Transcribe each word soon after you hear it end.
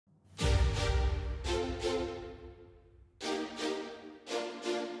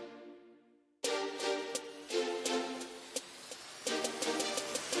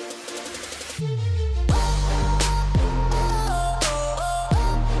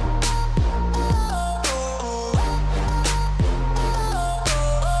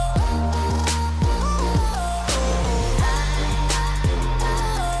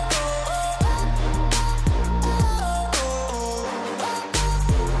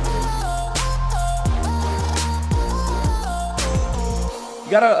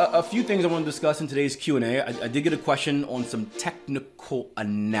Got a few things I want to discuss in today's Q&A. I did get a question on some technical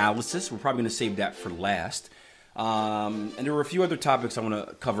analysis. We're probably going to save that for last. And there were a few other topics I want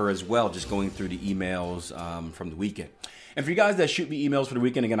to cover as well, just going through the emails from the weekend. And for you guys that shoot me emails for the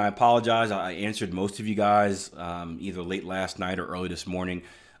weekend, again, I apologize. I answered most of you guys either late last night or early this morning.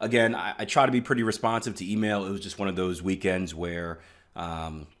 Again, I try to be pretty responsive to email. It was just one of those weekends where,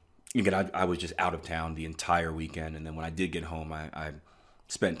 again, I was just out of town the entire weekend. And then when I did get home, I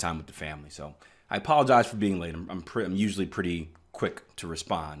spent time with the family. So I apologize for being late. I'm usually pretty quick to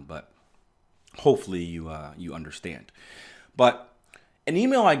respond, but hopefully you understand. But an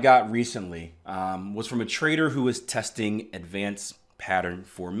email I got recently was from a trader who was testing advanced pattern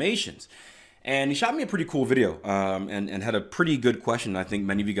formations. And he shot me a pretty cool video and had a pretty good question I think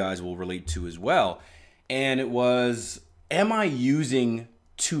many of you guys will relate to as well. And it was, am I using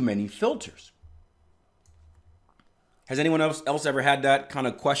too many filters? Has anyone else ever had that kind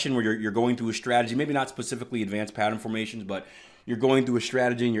of question where you're going through a strategy, maybe not specifically advanced pattern formations, but you're going through a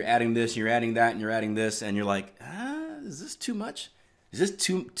strategy and you're adding this, you're adding that, and you're adding this, and you're like, is this too much? Is this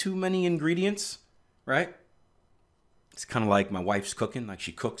too many ingredients, right? It's kind of like my wife's cooking. Like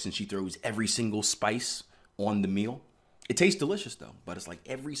she cooks and she throws every single spice on the meal. It tastes delicious though, but it's like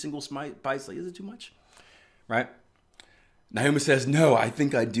every single spice, like, is it too much? Right? Naomi says, no, I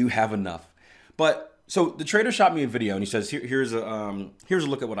think I do have enough. But so the trader shot me a video and he says, here's a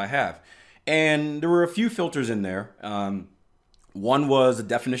look at what I have. And there were a few filters in there. One was a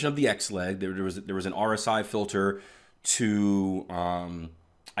definition of the X leg. There was an RSI filter to,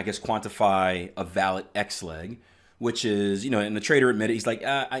 I guess, quantify a valid X leg, which is, and the trader admitted, he's like,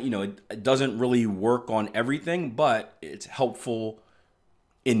 it doesn't really work on everything, but it's helpful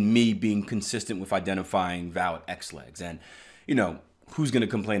in me being consistent with identifying valid X legs. And, who's going to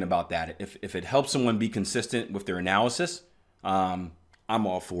complain about that? If it helps someone be consistent with their analysis, I'm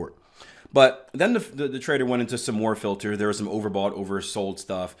all for it. But then the trader went into some more filters. There was some overbought, oversold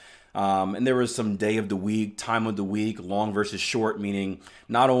stuff. And there was some day of the week, time of the week, long versus short, meaning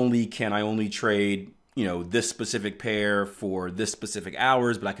not only can I only trade, this specific pair for this specific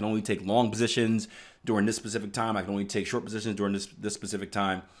hours, but I can only take long positions during this specific time. I can only take short positions during this specific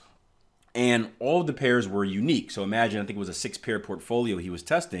time. And all of the pairs were unique. So imagine, I think it was a 6-pair portfolio he was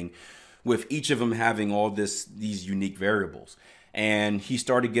testing, with each of them having all these unique variables. And he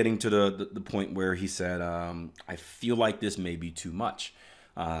started getting to the point where he said, I feel like this may be too much.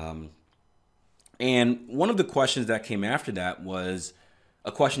 And one of the questions that came after that was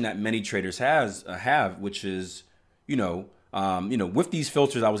a question that many traders have, which is, with these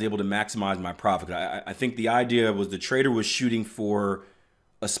filters, I was able to maximize my profit. I think the idea was the trader was shooting for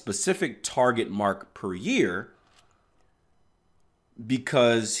a specific target mark per year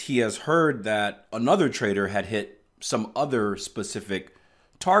because he has heard that another trader had hit some other specific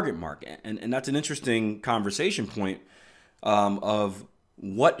target mark. And that's an interesting conversation point of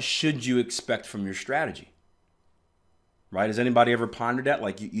what should you expect from your strategy, right? Has anybody ever pondered that?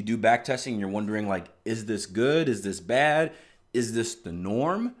 Like you do back testing and you're wondering, like, is this good? Is this bad? Is this the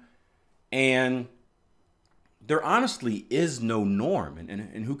norm? And there honestly is no norm.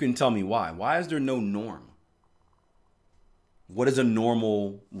 And who can tell me why? Why is there no norm? What is a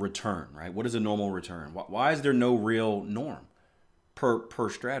normal return, right? What is a normal return? Why is there no real norm per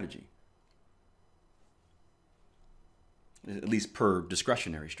strategy? At least per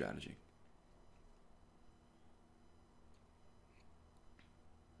discretionary strategy.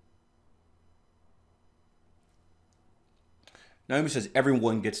 Naomi says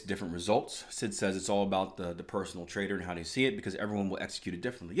everyone gets different results. Sid says it's all about the personal trader and how they see it because everyone will execute it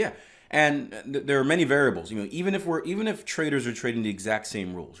differently. Yeah, and there are many variables. Even if traders are trading the exact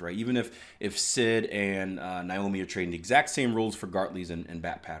same rules, right? Even if Sid and Naomi are trading the exact same rules for Gartley's and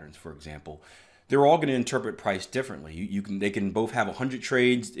bat patterns, for example, they're all going to interpret price differently. They can both have 100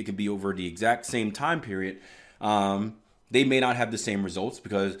 trades. It could be over the exact same time period. They may not have the same results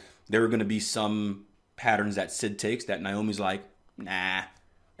because there are going to be some patterns that Sid takes that Naomi's like, nah,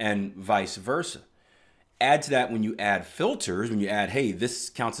 and vice versa. Add to that when you add filters, when you add, hey, this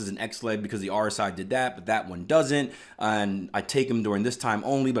counts as an X leg because the RSI did that, but that one doesn't. And I take them during this time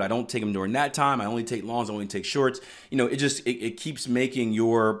only, but I don't take them during that time. I only take longs, I only take shorts. It keeps making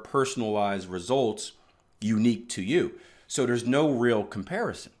your personalized results unique to you. So there's no real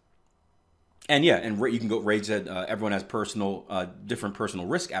comparison. And yeah, and you can go, Ray said everyone has different personal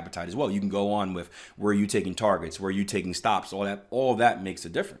risk appetite as well. You can go on with where are you taking targets, where are you taking stops, all that makes a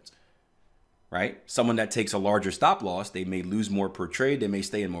difference, right? Someone that takes a larger stop loss, they may lose more per trade, they may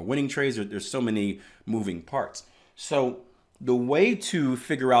stay in more winning trades. There's so many moving parts. So the way to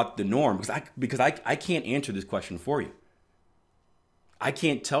figure out the norm, because I can't answer this question for you. I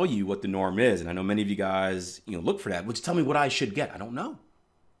can't tell you what the norm is. And I know many of you guys, look for that. Which tell me what I should get. I don't know.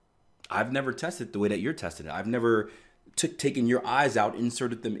 I've never tested the way that you're testing it. I've never taken your eyes out,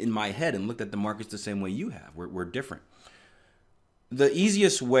 inserted them in my head, and looked at the markets the same way you have. We're different. The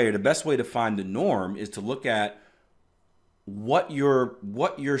easiest way, or the best way to find the norm is to look at what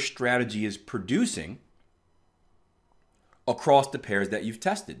your strategy is producing across the pairs that you've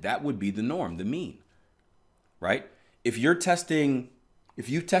tested. That would be the norm, the mean, right? If you've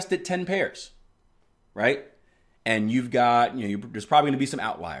tested 10 pairs, right? And you've got, there's probably going to be some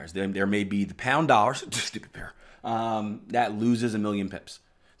outliers. There may be the pound dollar, stupid pair, that loses a million pips.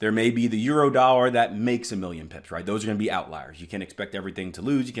 There may be the euro dollar that makes a million pips, right? Those are going to be outliers. You can't expect everything to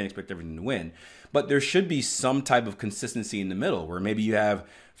lose. You can't expect everything to win. But there should be some type of consistency in the middle where maybe you have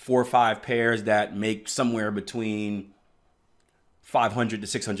 4 or 5 pairs that make somewhere between 500 to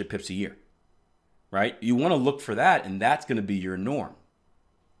 600 pips a year, right? You want to look for that, and that's going to be your norm,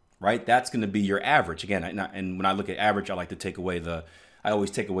 right? That's going to be your average. Again, and when I look at average, I like to I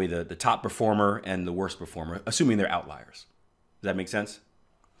always take away the top performer and the worst performer, assuming they're outliers. Does that make sense?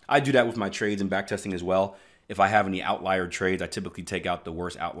 I do that with my trades and backtesting as well. If I have any outlier trades, I typically take out the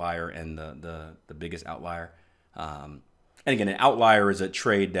worst outlier and the biggest outlier. And again, an outlier is a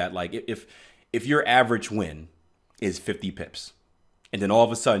trade that, like, if your average win is 50 pips, and then all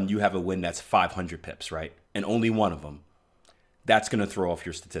of a sudden you have a win that's 500 pips, right? And only one of them, that's going to throw off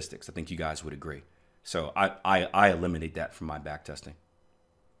your statistics. I think you guys would agree. So I eliminate that from my backtesting,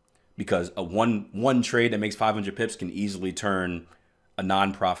 because a one trade that makes 500 pips can easily turn a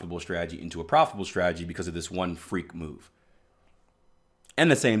non-profitable strategy into a profitable strategy because of this one freak move. And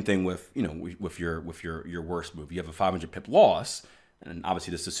the same thing with your worst move. You have a 500 pip loss, and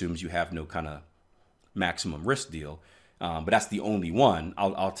obviously this assumes you have no kind of maximum risk deal. But that's the only one.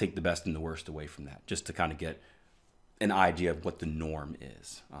 I'll take the best and the worst away from that, just to kind of get an idea of what the norm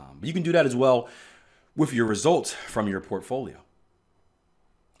is. But you can do that as well with your results from your portfolio.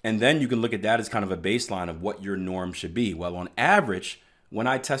 And then you can look at that as kind of a baseline of what your norm should be. Well, on average, when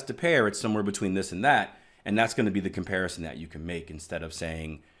I test a pair, it's somewhere between this and that. And that's going to be the comparison that you can make, instead of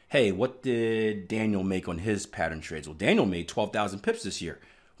saying, hey, what did Daniel make on his pattern trades? Well, Daniel made 12,000 pips this year.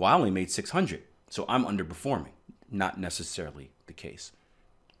 Well, I only made 600. So I'm underperforming. Not necessarily the case.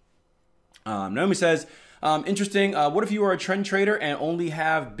 Naomi says, interesting. What if you are a trend trader and only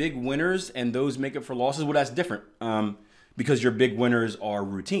have big winners and those make up for losses? Well, that's different. Because your big winners are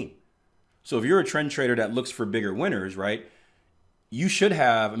routine. So if you're a trend trader that looks for bigger winners, right, you should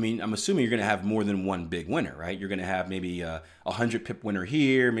have, I'm assuming you're going to have more than one big winner, right? You're going to have maybe a 100 pip winner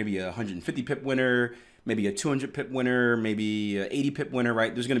here, maybe a 150 pip winner, maybe a 200 pip winner, maybe a 80 pip winner,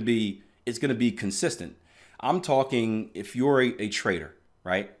 right? It's going to be consistent. I'm talking if you're a trader,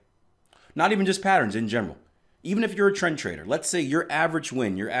 right? Not even just patterns in general. Even if you're a trend trader, let's say your average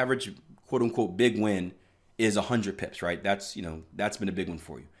win, your average quote unquote big win is 100 pips, right? That's been a big one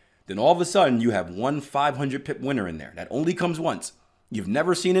for you. Then all of a sudden you have one 500 pip winner in there. That only comes once. You've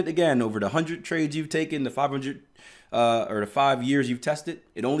never seen it again over the 100 trades you've taken, the 500 or the 5 years you've tested.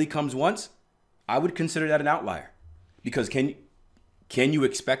 It only comes once. I would consider that an outlier, because can you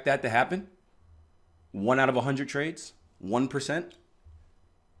expect that to happen? 1 out of 100 trades, 1%.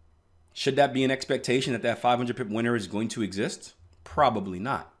 Should that be an expectation that 500 pip winner is going to exist? Probably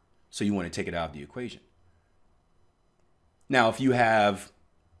not. So you want to take it out of the equation. Now, if you have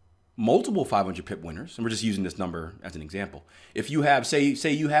multiple 500 pip winners, and we're just using this number as an example, if you have, say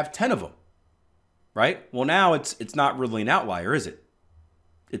you have 10 of them, right? Well, now it's not really an outlier, is it?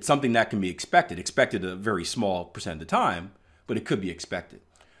 It's something that can be expected a very small percent of the time, but it could be expected.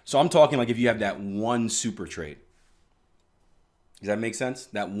 So I'm talking like if you have that one super trade. Does that make sense?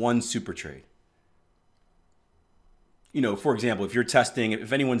 That one super trade. For example, if you're testing,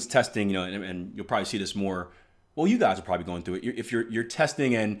 if anyone's testing, and you'll probably see this more. Well, you guys are probably going through it. If you're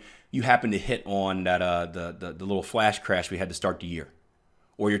testing and you happen to hit on that the little flash crash we had to start the year,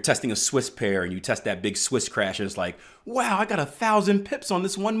 or you're testing a Swiss pair and you test that big Swiss crash and it's like, wow, I got 1,000 pips on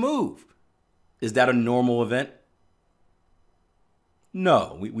this one move. Is that a normal event?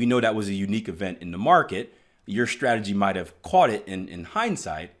 No, we know that was a unique event in the market. Your strategy might have caught it in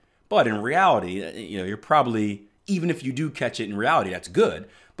hindsight, but in reality, you're probably, even if you do catch it in reality, that's good.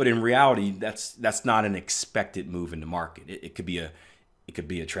 But in reality, that's not an expected move in the market. It could be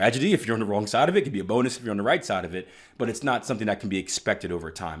a tragedy if you're on the wrong side of it. It could be a bonus if you're on the right side of it. But it's not something that can be expected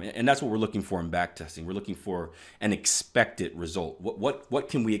over time. And that's what we're looking for in backtesting. We're looking for an expected result. What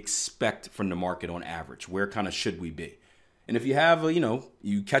can we expect from the market on average? Where kind of should we be? And if you have,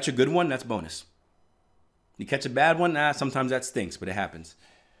 you catch a good one, that's bonus. You catch a bad one, sometimes that stinks, but it happens.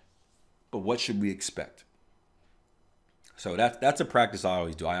 But what should we expect? So that's a practice I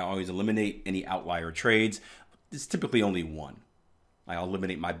always do. I always eliminate any outlier trades. It's typically only one. I'll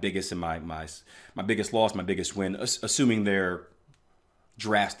eliminate my biggest and my biggest loss, my biggest win, assuming they're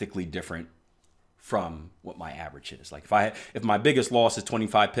drastically different from what my average is. Like if my biggest loss is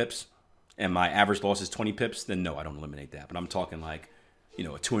 25 pips and my average loss is 20 pips, then no, I don't eliminate that. But I'm talking like,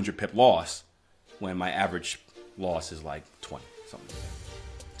 a 200 pip loss when my average loss is like 20, something like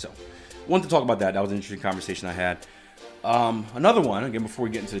that. So, wanted to talk about that. That was an interesting conversation I had. Another one, again, before we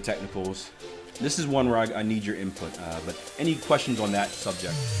get into the technicals, this is one where I need your input. But any questions on that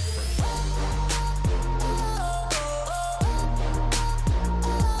subject?